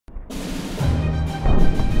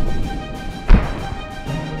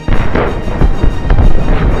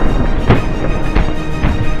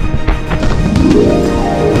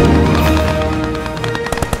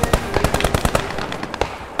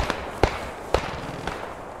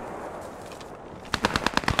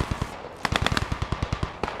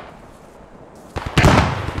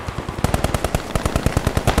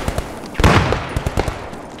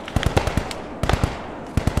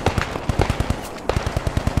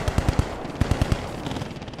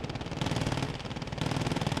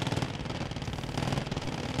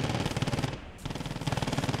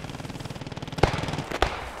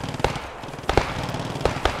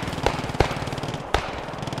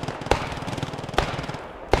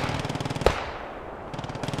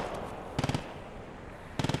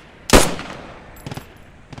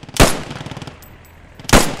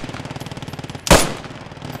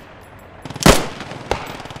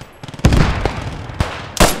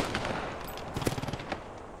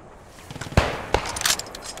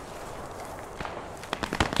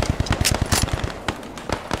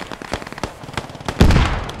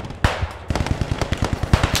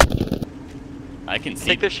can see. I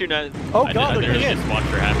think they're shooting at. Oh God, they're getting in. Just watch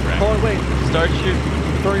for half track. Hold on, wait. Start shooting.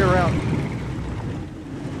 Throwing around.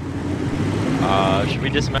 Should we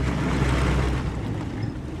dismount?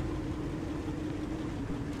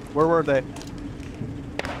 Where were they?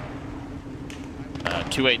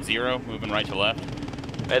 280, moving right to left.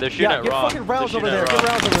 Hey, they're shooting at get Rob. fucking rounds They're over there. shooting Get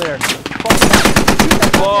at rounds Rob. over there. Fuck. Shoot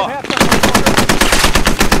that Whoa. goddamn half-ton motherfucker.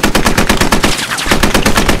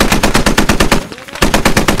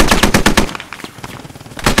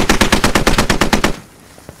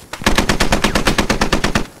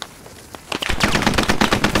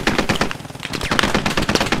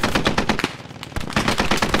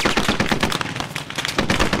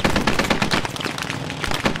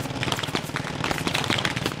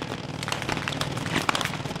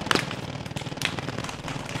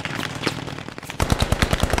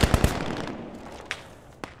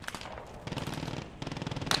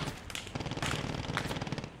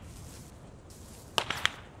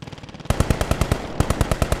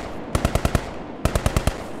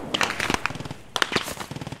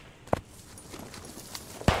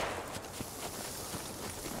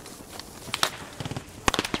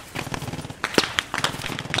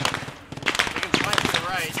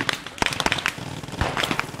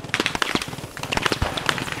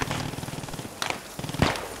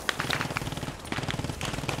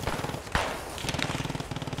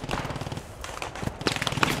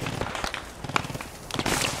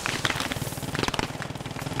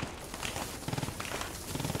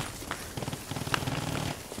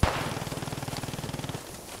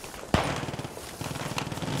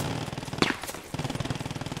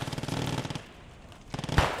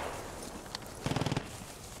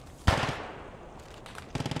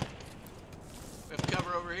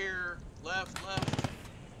 Over here, left. What'd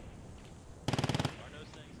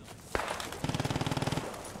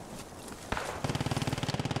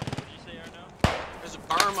you say, Arno? There's a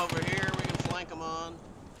berm over here we can flank them on.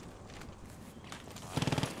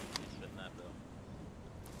 He's fitting that though.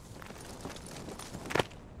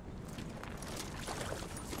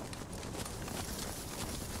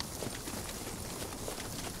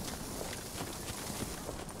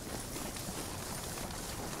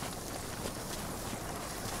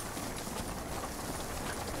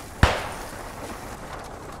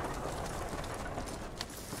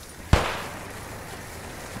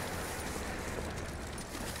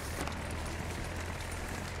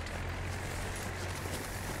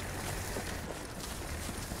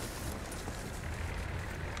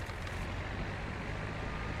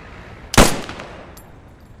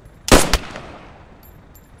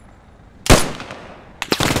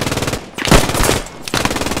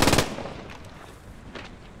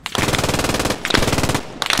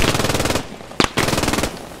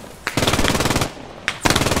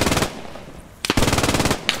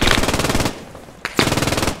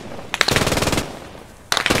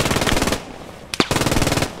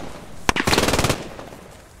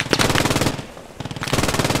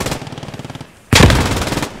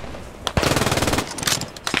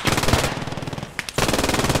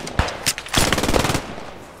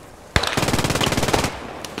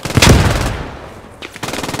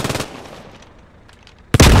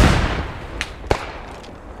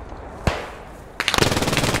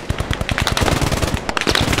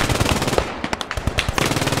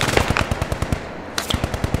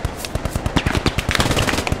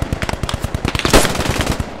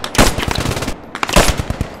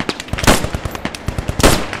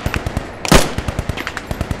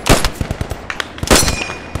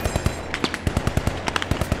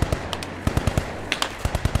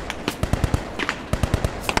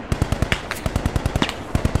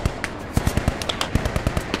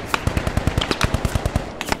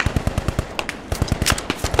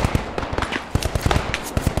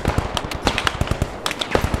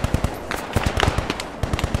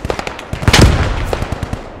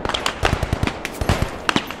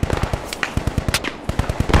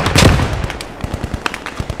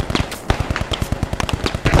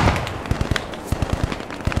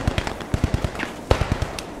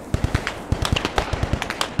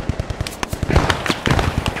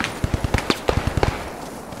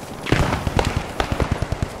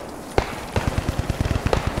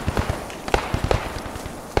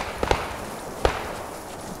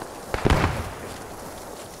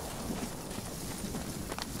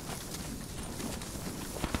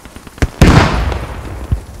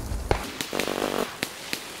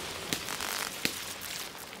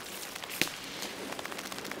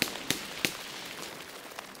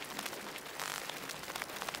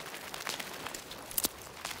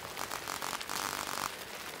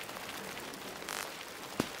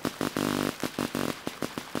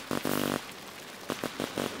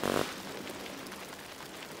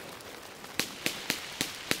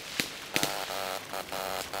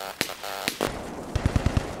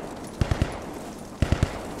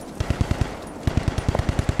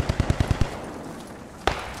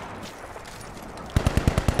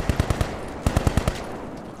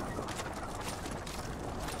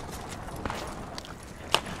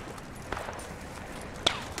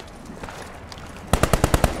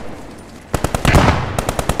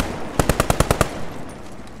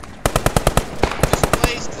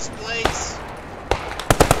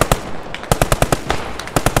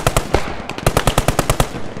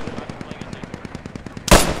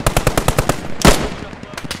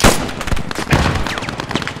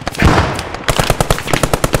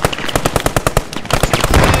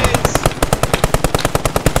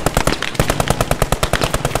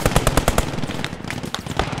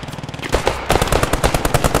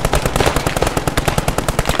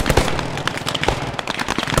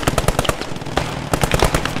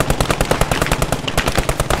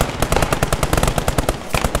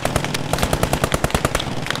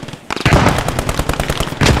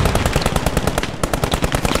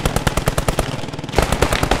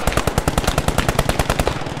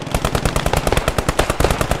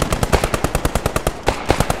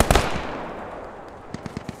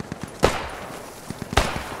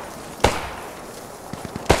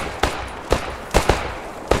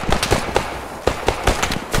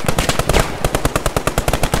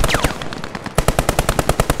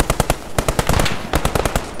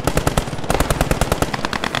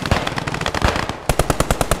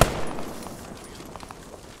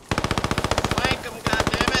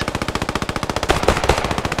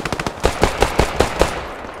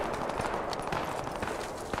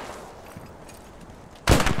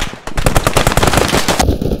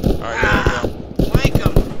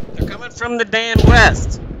 from the damn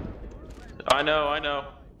west. I know.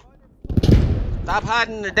 Stop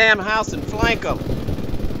hiding in the damn house and flank them.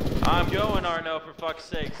 I'm going, Arno, for fuck's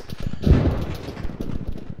sakes.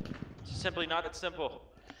 It's simply not that simple.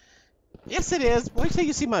 Yes, it is. Wait till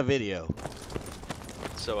you see my video.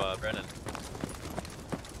 So, Brennan,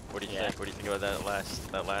 what do you think? What do you think about that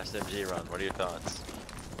last MG run? What are your thoughts?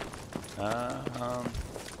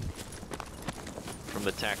 From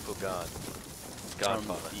the tactical godfather. From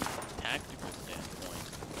the tactical standpoint,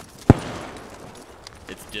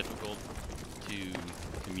 it's difficult to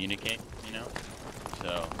communicate, you know?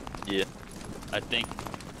 So, Yeah. I think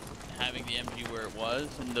having the MG where it was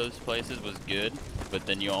in those places was good, but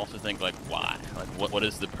then you also think, like, why? Like, what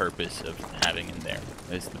is the purpose of having him there?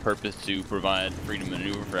 Is the purpose to provide freedom of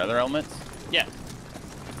maneuver for other elements? Yeah.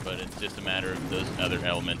 But it's just a matter of those other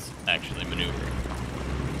elements actually maneuvering.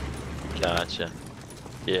 Gotcha.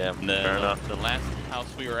 Yeah, fair enough. The last house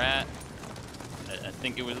we were at, I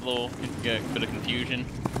think it was a little bit of confusion,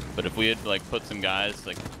 but if we had like put some guys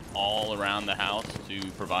like all around the house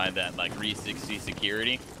to provide that like 360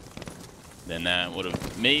 security, then that would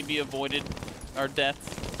have maybe avoided our deaths.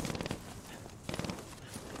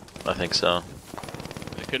 I think so.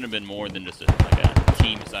 It couldn't have been more than just like a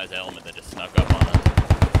team-sized element that just snuck up on us.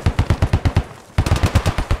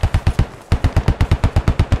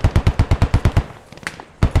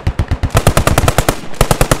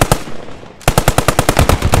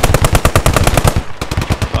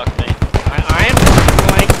 I am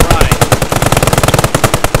flank right.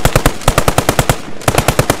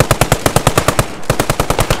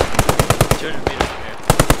 200 meters from here.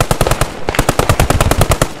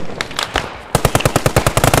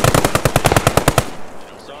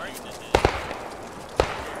 I'm sorry?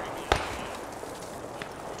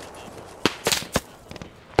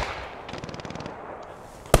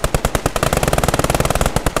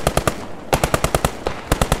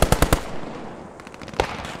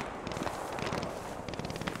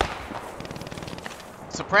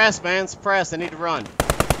 Suppress, man, suppress. I need to run.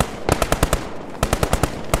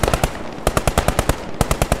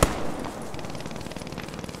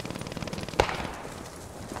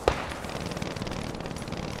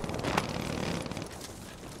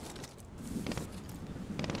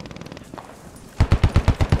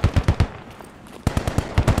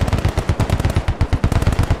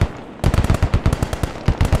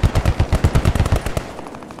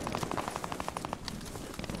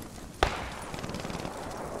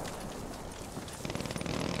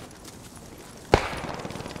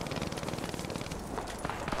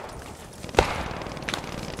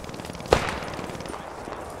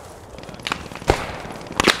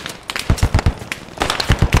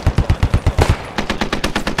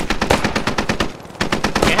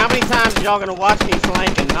 How many times y'all gonna watch me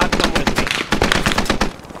flank and not come with me?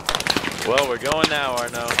 Well, we're going now,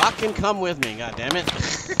 Arno. Fucking come with me, goddammit.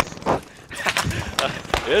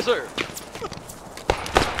 Yes, sir.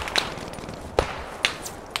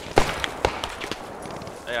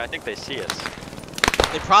 Hey, I think they see us.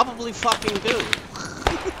 They probably fucking do.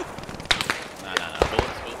 No.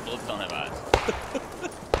 Bullets don't have eyes.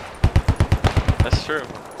 That's true.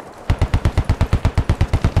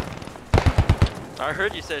 I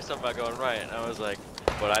heard you say something about going right, and I was like,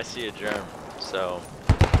 but I see a germ, so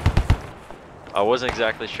I wasn't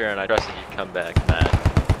exactly sure, and I trusted you'd come back, man.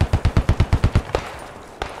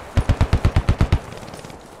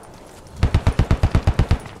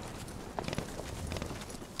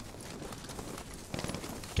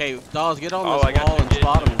 Okay, dolls, get on Oh, this I got wall you, and kid.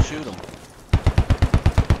 spot them and shoot them.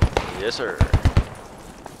 Yes, sir.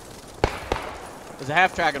 There's a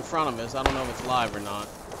half track in front of us. I don't know if it's live or not.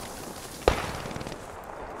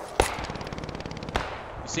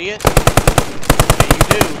 You see it? Yeah, you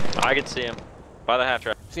do. I can see him. By the half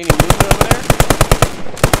track. See any movement over there?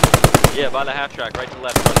 Yeah, by the half track, right to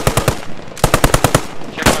left, across the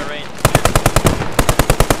road. Check my range.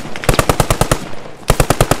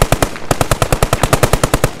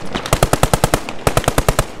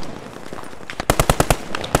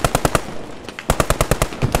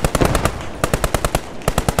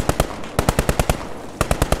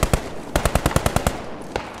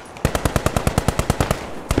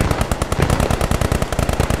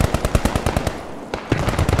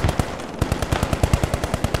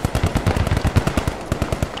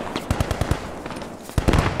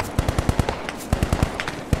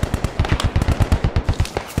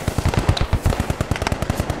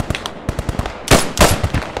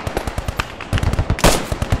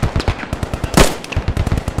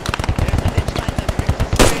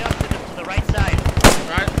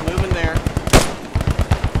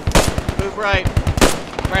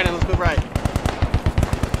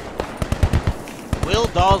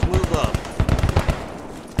 Dolls, move up.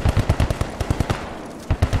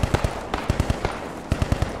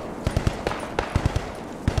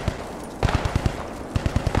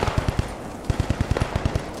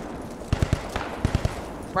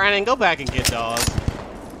 Brandon, go back and get Dawes.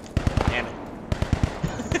 Damn it.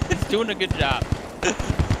 He's doing a good job.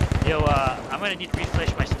 Yo, I'm gonna need to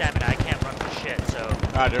refresh my stamina. I can't run for shit, so.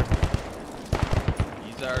 Roger.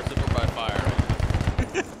 He's our simplified fire.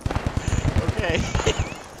 Okay.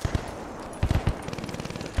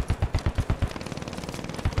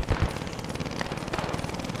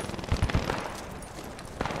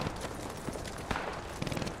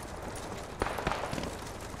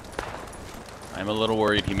 I'm a little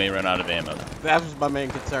worried he may run out of ammo. That was my main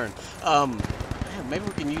concern. Man, maybe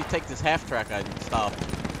we can take this half track I stopped.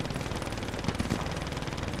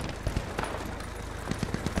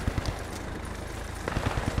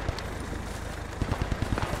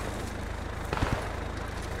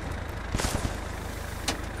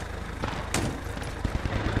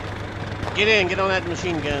 Get in, get on that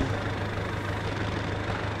machine gun.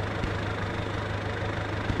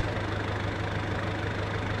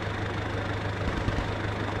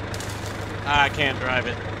 I can't drive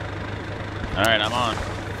it. Alright, I'm on.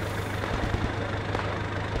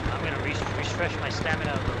 I'm gonna refresh my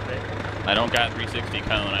stamina a little bit. I don't got 360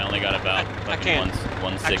 cone, I only got about I can't.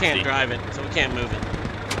 160. I can't drive it, so we can't move it.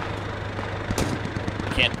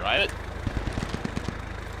 You can't drive it?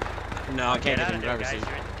 No, I can't Get get out in of the there, driver's guys. seat.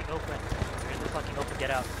 You're in the open. You're in the fucking open.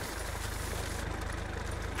 Get out.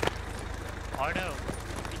 Oh no.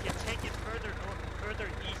 We can take it further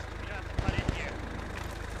east. We don't have to cut in here.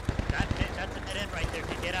 That's a dead end right there. If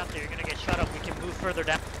you get out there, you're gonna get shot up. We can move further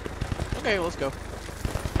down. Okay, let's go.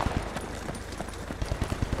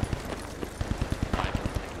 I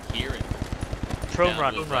can hear it. Prone Down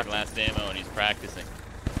run. to his, like, last ammo and he's practicing.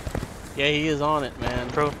 Yeah, he is on it, man.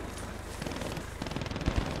 Prone.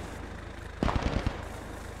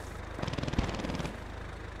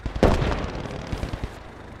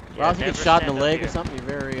 Ross, you get never shot in the stand up leg or here. something? You're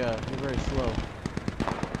very slow.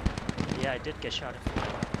 Yeah, I did get shot in.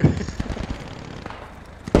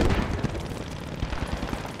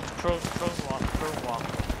 Prone walk.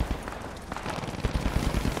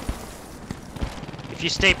 If you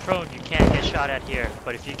stay prone, you can't get shot at here.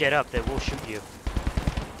 But if you get up, they will shoot you.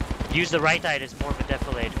 Use the right eye as more of a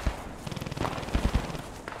defilade.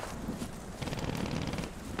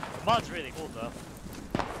 The mod's really cool though.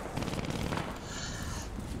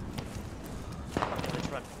 Okay, let's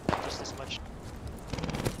run just this much.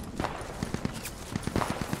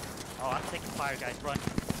 Oh, I'm taking fire, guys. Run. To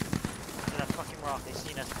that fucking rock. They've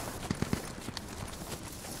seen us.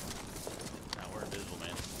 Now we're invisible,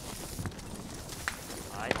 man.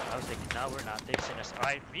 I was thinking, no, we're not. They've seen us.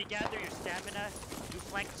 Alright, regather your stamina. Do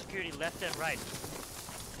flank security left and right.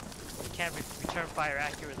 You can't return fire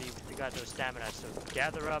accurately if you got no stamina. So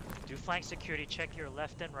gather up, do flank security, check your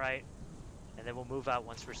left and right, and then we'll move out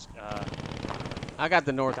once we're I got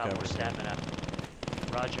the north got more covered. stamina.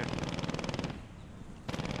 Roger.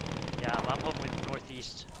 Yeah, I'm hoping with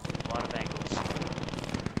northeast. A lot of angles.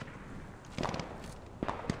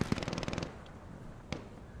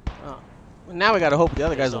 Oh. Well, now we gotta hope the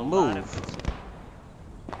other guys There's will a lot move.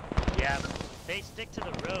 of- Yeah, but they stick to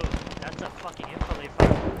the road. That's a fucking infiltrate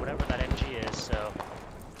fire, whatever that MG is, so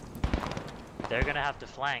they're gonna have to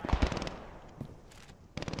flank.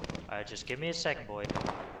 Alright, just give me a second, boy.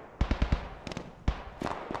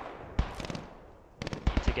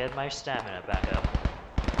 Need to get my stamina back up.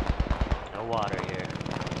 No water here.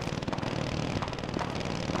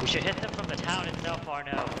 We should hit them from the town itself,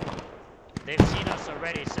 Arno. They've seen us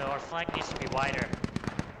already, so our flank needs to be wider.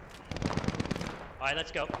 Alright,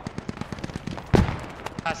 let's go.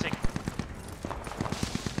 Passing.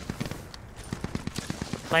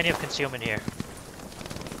 Plenty of concealment here.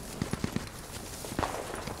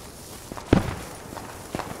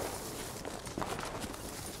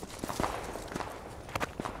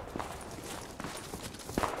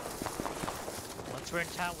 Once we're in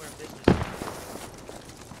town, we're in business.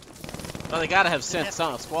 Well, they gotta have sent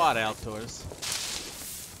some squad out to us.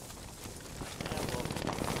 Yeah, well,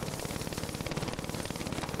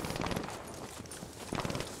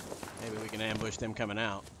 Maybe we can ambush them coming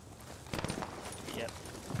out. yep.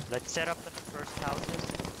 Let's set up the first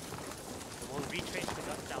houses. We'll retrace the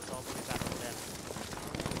gun sounds all the way back to them.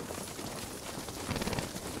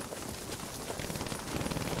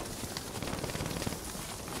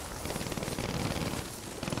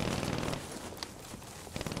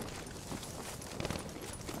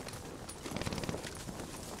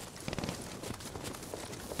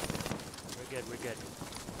 We're good.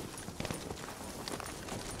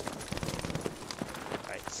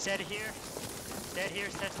 Alright, Dead here. Dead here,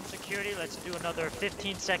 set some security. Let's do another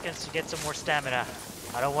 15 seconds to get some more stamina.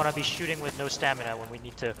 I don't want to be shooting with no stamina when we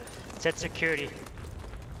need to set security.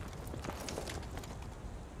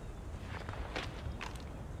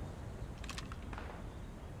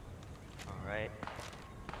 Alright.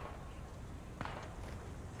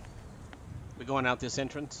 We going out this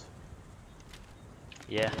entrance?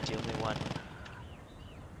 Yeah, the only one.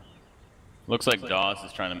 Looks like Dawes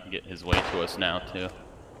is trying to get his way to us now too.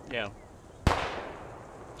 Yeah.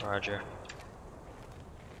 Roger.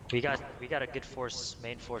 We got a good force.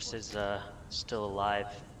 Main force is still alive.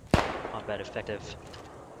 Combat effective.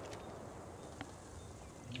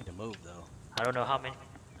 Need to move though. I don't know how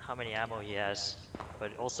many ammo he has,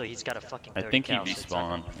 but also he's got a fucking 30 I think he cal, so it's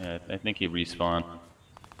not respawned. Yeah, I think he respawned. gonna-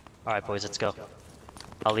 Alright boys, let's go.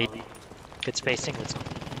 I'll lead. Good spacing, let's go.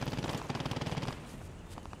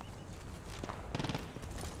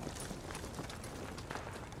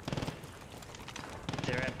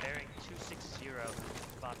 They're at bearing 260,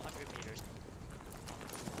 about 100 meters.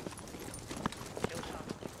 Killshot,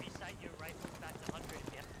 resight your rifle back to 100,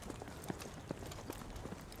 yeah.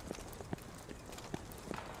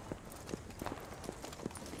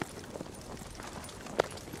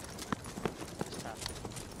 Stop.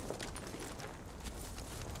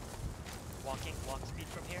 Walk speed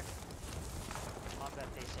from here. Combat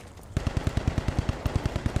pacing.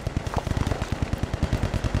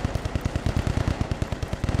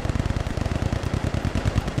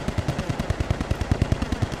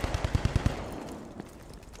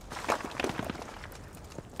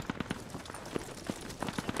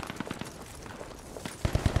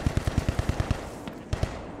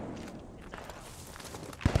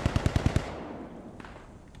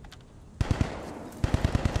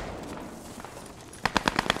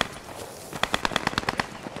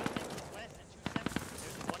 West at 270.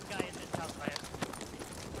 There's one guy in this house right.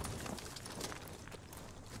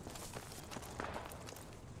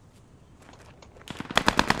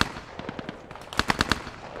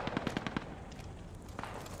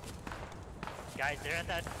 Guys, they're at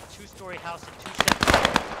that two-story house at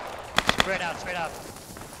 270. Spread out, spread out.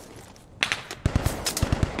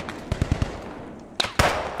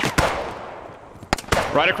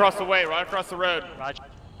 Right across the way, right across the road. Roger.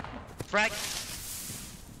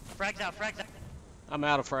 Frags out, frags out. I'm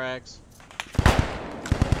out of frags.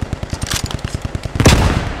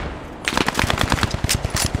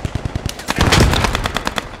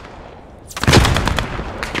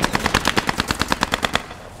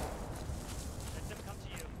 Let them come to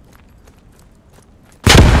you.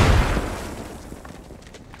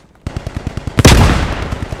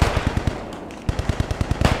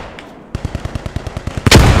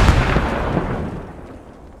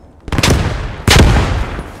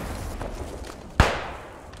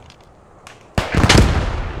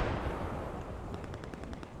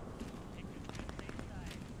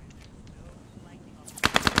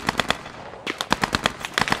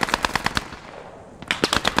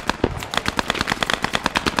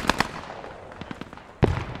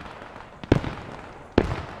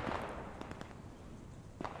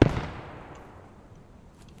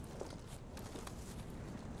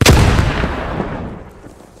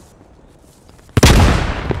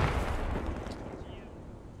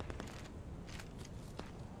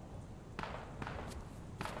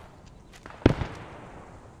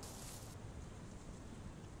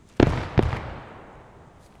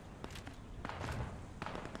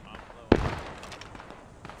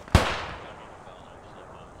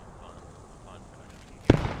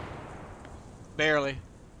 Barely.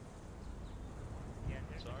 Yeah,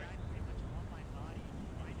 there's a guy pretty much on my body.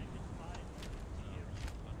 Right, I just spotted. To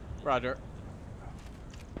you. Roger.